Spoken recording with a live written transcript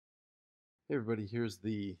Hey everybody, here's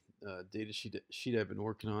the data sheet I've been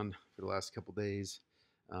working on for the last couple days.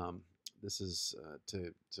 Um, this is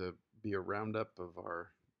to be a roundup of our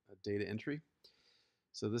data entry.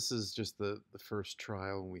 So this is just the first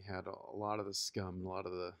trial, and we had a lot of the scum, a lot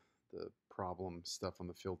of the problem stuff on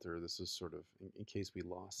the filter. This is sort of in case we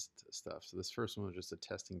lost stuff. So this first one was just a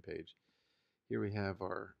testing page. Here we have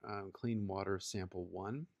our clean water sample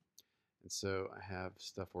 1. And so I have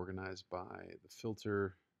stuff organized by the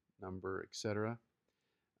filter number, etc.,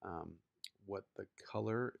 um, what the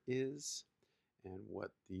color is, and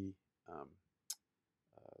what the um,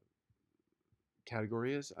 uh,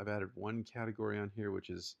 category is. I've added one category on here, which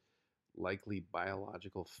is likely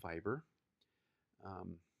biological fiber.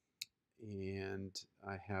 Um, and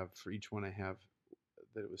I have, for each one, I have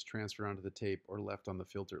that it was transferred onto the tape or left on the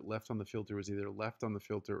filter. Left on the filter was either left on the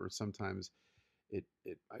filter or sometimes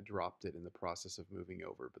I dropped it in the process of moving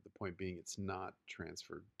over. But the point being, it's not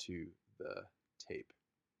transferred to the tape.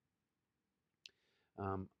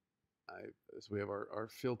 Um, so we have our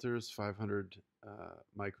filters, 500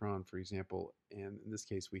 micron, for example, and in this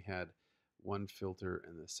case we had one filter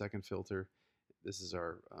and the second filter. This is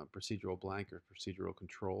our procedural blank or procedural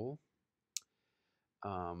control.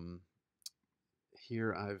 Um,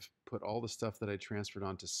 Here I've put all the stuff that I transferred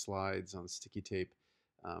onto slides on sticky tape.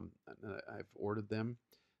 I've ordered them.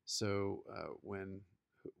 So when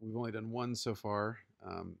we've only done one so far,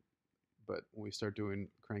 but when we start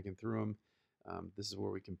cranking through them, this is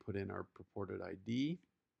where we can put in our purported ID.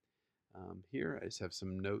 Here I just have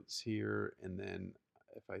some notes here, and then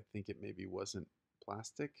if I think it maybe wasn't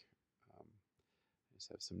plastic, I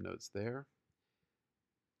just have some notes there.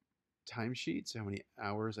 Timesheets, how many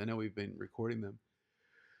hours? I know we've been recording them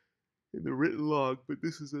in the written log, but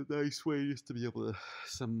this is a nice way just to be able to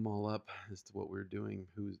sum them all up as to what we're doing,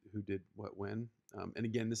 who did what when. And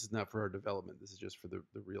again, this is not for our development. This is just for the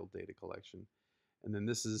real data collection. And then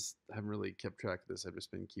this is, I haven't really kept track of this. I've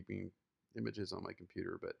just been keeping images on my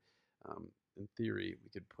computer, but in theory, we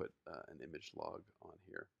could put an image log on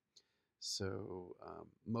here. So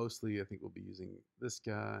mostly I think we'll be using this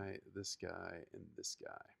guy, and this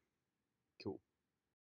guy. Cool.